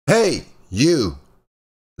Hey, you!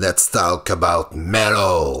 Let's talk about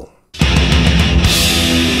metal!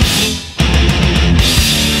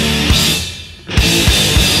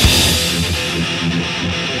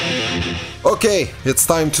 Okay, it's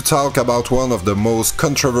time to talk about one of the most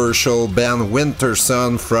controversial band,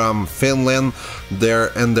 Wintersun from Finland, their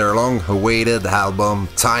long-awaited album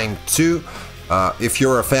Time 2. If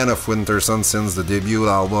you're a fan of Wintersun since the debut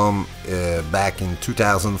album back in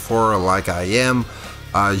 2004, like I am,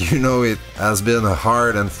 you know it has been a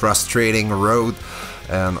hard and frustrating road.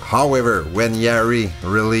 And however, when Jari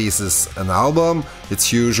releases an album,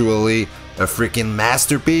 it's usually a freaking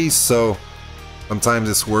masterpiece, so sometimes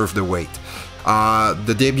it's worth the wait.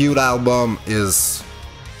 The debut album is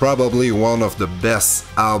probably one of the best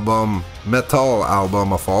metal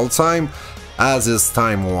album of all time, as is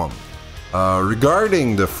Time 1.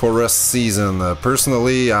 Regarding the Forest season,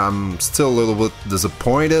 personally, I'm still a little bit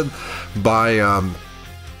disappointed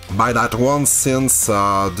by that one, since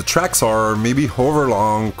the tracks are maybe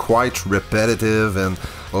overlong, quite repetitive, and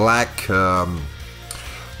lack of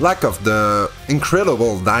the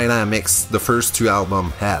incredible dynamics the first two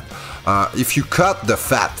albums had. If you cut the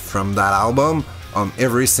fat from that album on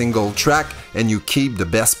every single track and you keep the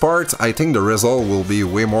best parts, I think the result will be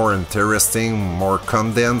way more interesting, more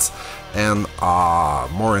condensed, and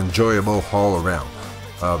more enjoyable all around.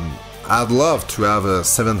 I'd love to have a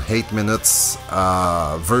 7-8 minutes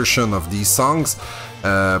version of these songs,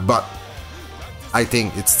 but I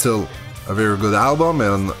think it's still a very good album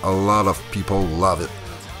and a lot of people love it.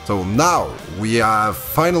 So now we have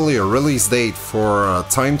finally a release date for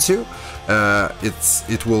Time 2.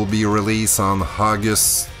 It will be released on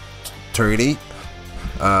August 30,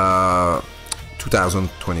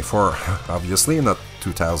 2024, obviously, not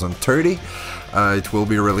 2030. It will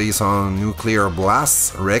be released on Nuclear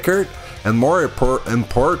Blast record, and more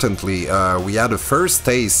importantly, we had a first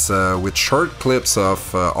taste with short clips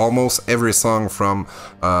of almost every song from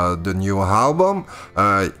the new album.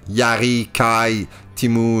 Jari, Kai,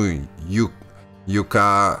 Timu,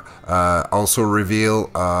 Yuka also reveal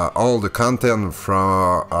all the content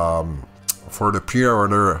from for the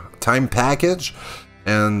pre-order Time package,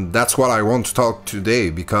 and that's what I want to talk today,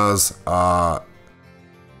 because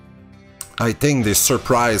I think they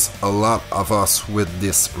surprise a lot of us with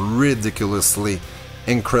this ridiculously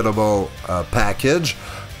incredible package,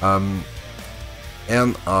 and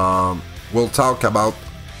we'll talk about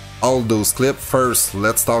all those clips. First,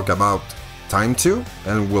 let's talk about Time 2,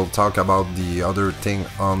 and we'll talk about the other thing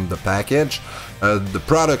on the package. The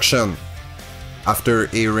production, after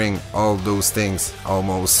hearing all those things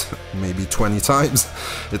almost maybe 20 times,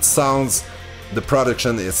 the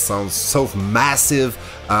production sounds so massive,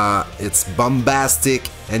 it's bombastic,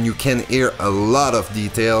 and you can hear a lot of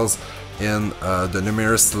details in the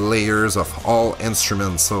numerous layers of all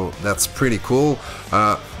instruments, so that's pretty cool.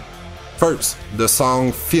 First, the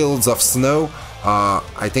song Fields of Snow.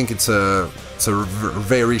 I think it's a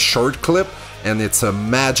very short clip, and it's a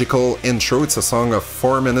magical intro. It's a song of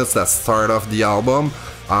 4 minutes that start off the album.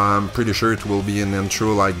 I'm pretty sure it will be an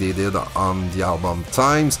intro like they did on the album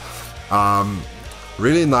Times.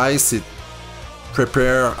 Really nice. It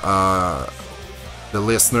prepare the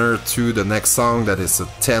listener to the next song, that is a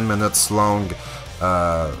 10 minutes long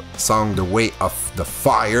song, The Way of the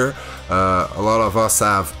Fire. A lot of us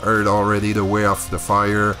have heard already The Way of the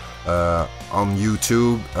Fire on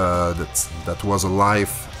YouTube. That was a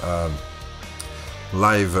live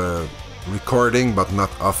recording, but not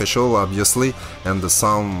official, obviously, and the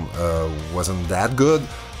sound wasn't that good.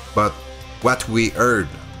 But what we heard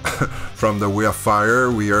from The Way of Fire,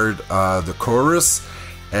 we heard the chorus.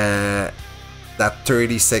 That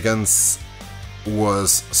 30 seconds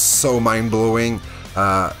was so mind-blowing.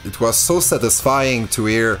 It was so satisfying to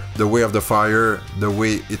hear The Way of the Fire the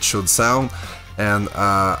way it should sound. And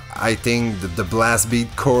I think that the blast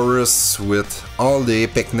beat chorus, with all the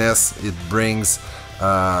epicness it brings,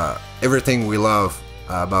 everything we love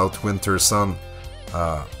about Wintersun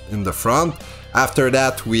in the front. After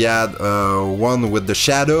that, we had one with the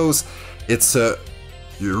shadows. It's a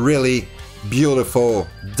really beautiful,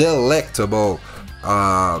 delectable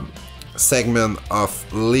segment of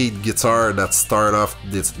lead guitar that start off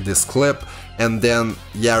this clip, and then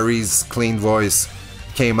Jari's clean voice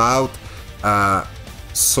came out.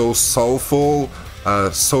 So soulful,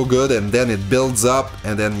 so good, and then it builds up,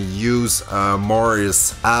 and then you use more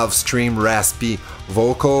his half-stream raspy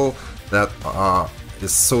vocal that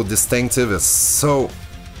is so distinctive. It's so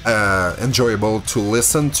enjoyable to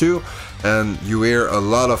listen to, and you hear a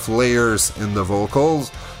lot of layers in the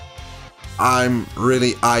vocals. I'm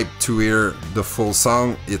really hyped to hear the full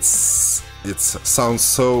song. It's it sounds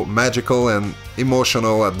so magical and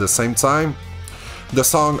emotional at the same time. The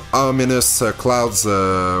song Ominous Clouds,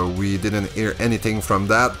 we didn't hear anything from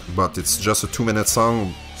that, but it's just a 2-minute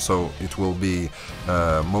song, so it will be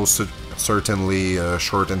most certainly a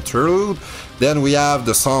short interlude. Then we have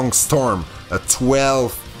the song Storm, a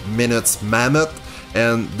 12 minutes mammoth,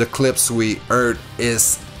 and the clips we heard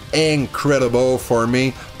is incredible for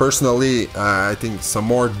me. Personally, I think some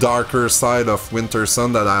more darker side of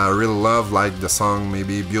Wintersun that I really love, like the song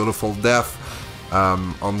maybe Beautiful Death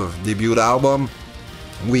on the debut album.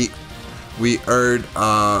 We heard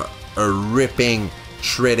a ripping,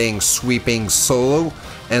 shredding, sweeping solo,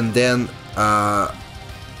 and then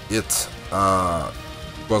it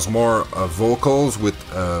was more vocals with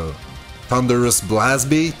thunderous blast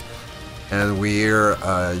beat, and we hear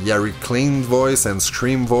Yari clean voice and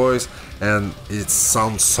scream voice, and it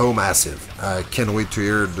sounds so massive. I can't wait to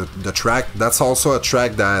hear the track. That's also a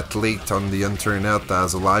track that leaked on the internet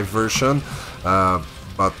as a live version,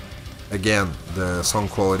 but again, the song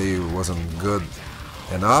quality wasn't good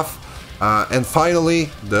enough. And finally,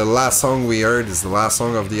 the last song we heard is the last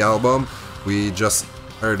song of the album. We just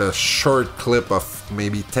heard a short clip of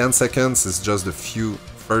maybe 10 seconds. It's just the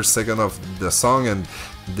first second of the song, and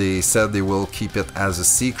they said they will keep it as a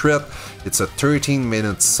secret. It's a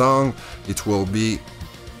 13-minute song. It will be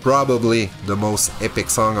probably the most epic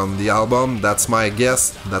song on the album. That's my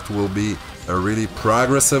guess. That will be a really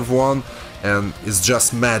progressive one, and it's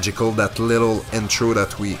just magical, that little intro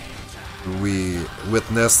that we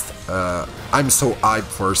witnessed. I'm so hyped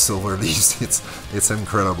for Silver Leaves. It's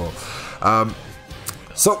incredible.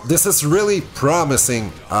 So this is really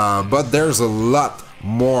promising, but there's a lot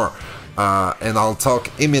more, and I'll talk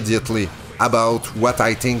immediately about what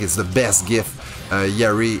I think is the best gift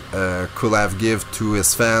Yari could have given to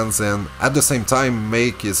his fans, and at the same time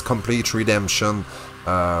make his complete redemption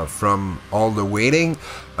from all the waiting.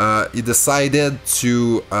 He decided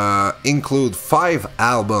to include 5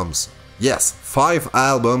 albums. Yes, 5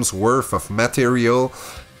 albums worth of material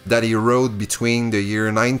that he wrote between the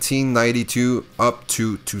year 1992 up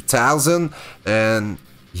to 2000, and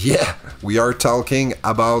yeah, we are talking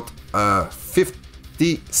about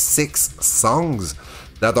 56 songs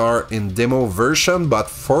that are in demo version, but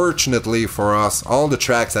fortunately for us, all the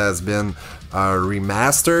tracks has been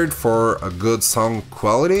remastered for a good song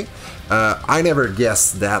quality. I never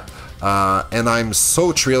guessed that, and I'm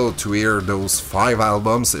so thrilled to hear those 5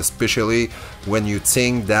 albums, especially when you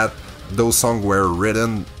think that those songs were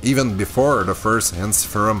written even before the first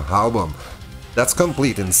Ensiferum album. That's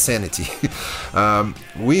complete insanity.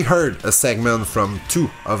 We heard a segment from 2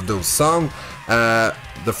 of those songs.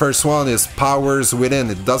 The first one is Powers Within.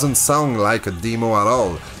 It doesn't sound like a demo at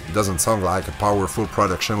all. It doesn't sound like a powerful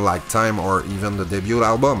production like Time or even the debut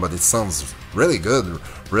album, but it sounds really good,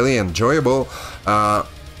 really enjoyable.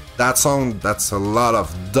 That song, that's a lot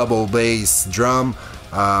of double bass drum.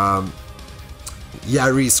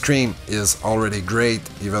 Yari's scream is already great,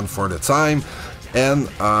 even for the time. And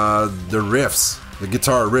the riffs, the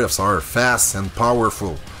guitar riffs are fast and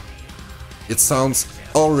powerful. It sounds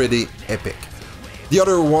already epic. The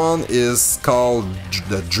other one is called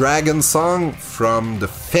the Dragon Song from the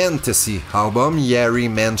Fantasy album. Yari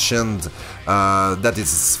mentioned that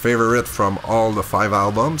it's his favorite from all the 5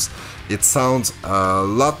 albums. It sounds a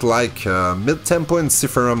lot like a mid-tempo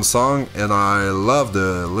Ensiferum song, and I love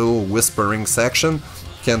the little whispering section.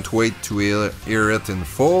 Can't wait to hear it in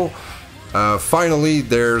full. Finally,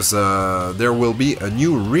 there will be a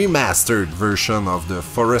new remastered version of the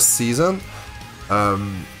Forest Season,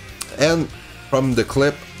 and from the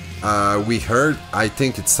clip we heard, I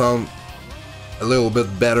think it sounds a little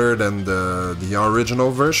bit better than the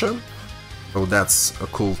original version, so that's a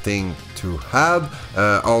cool thing to have.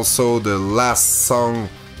 Also, the last song,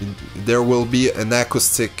 there will be an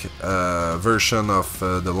acoustic version of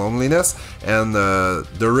The Loneliness, and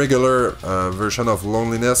the regular version of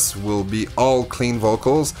Loneliness will be all clean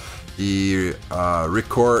vocals. He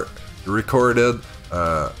recorded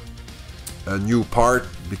a new part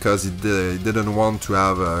because he didn't want to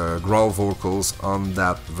have growl vocals on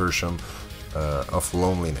that version of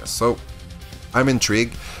Loneliness. So I'm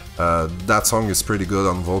intrigued. That song is pretty good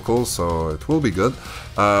on vocals, so it will be good.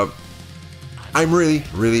 I'm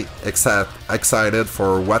really excited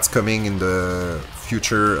for what's coming in the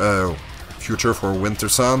future for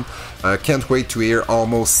Wintersun. Can't wait to hear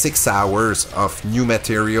almost 6 hours of new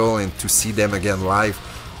material and to see them again live.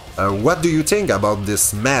 What do you think about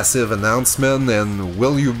this massive announcement, and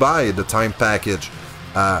will you buy the Time package?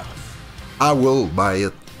 I will buy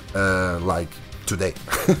it like today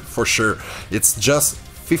for sure. It's just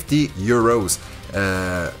 50 euros.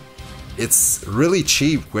 it's really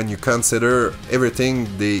cheap when you consider everything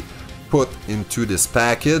they put into this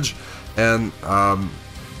package, and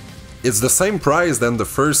it's the same price than the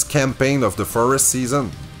first campaign of the Forest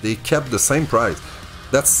season. They kept the same price.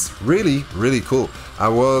 That's really, really cool. I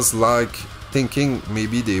was like thinking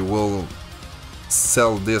maybe they will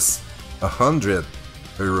sell this 100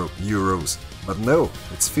 euros, but no,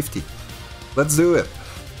 it's 50. Let's do it.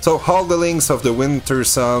 So all the links of the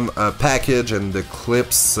Wintersun package and the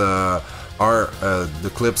clips are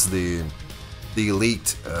the clips they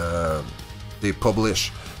leaked, they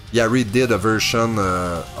publish. Yari did a version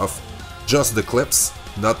of just the clips,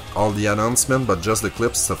 not all the announcement, but just the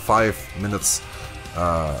clips, so 5 minutes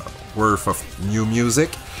worth of new music,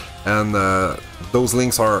 and those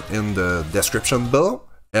links are in the description below.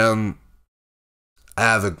 And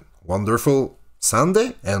have a wonderful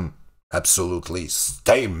Sunday, and absolutely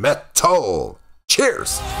stay metal!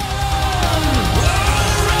 Cheers!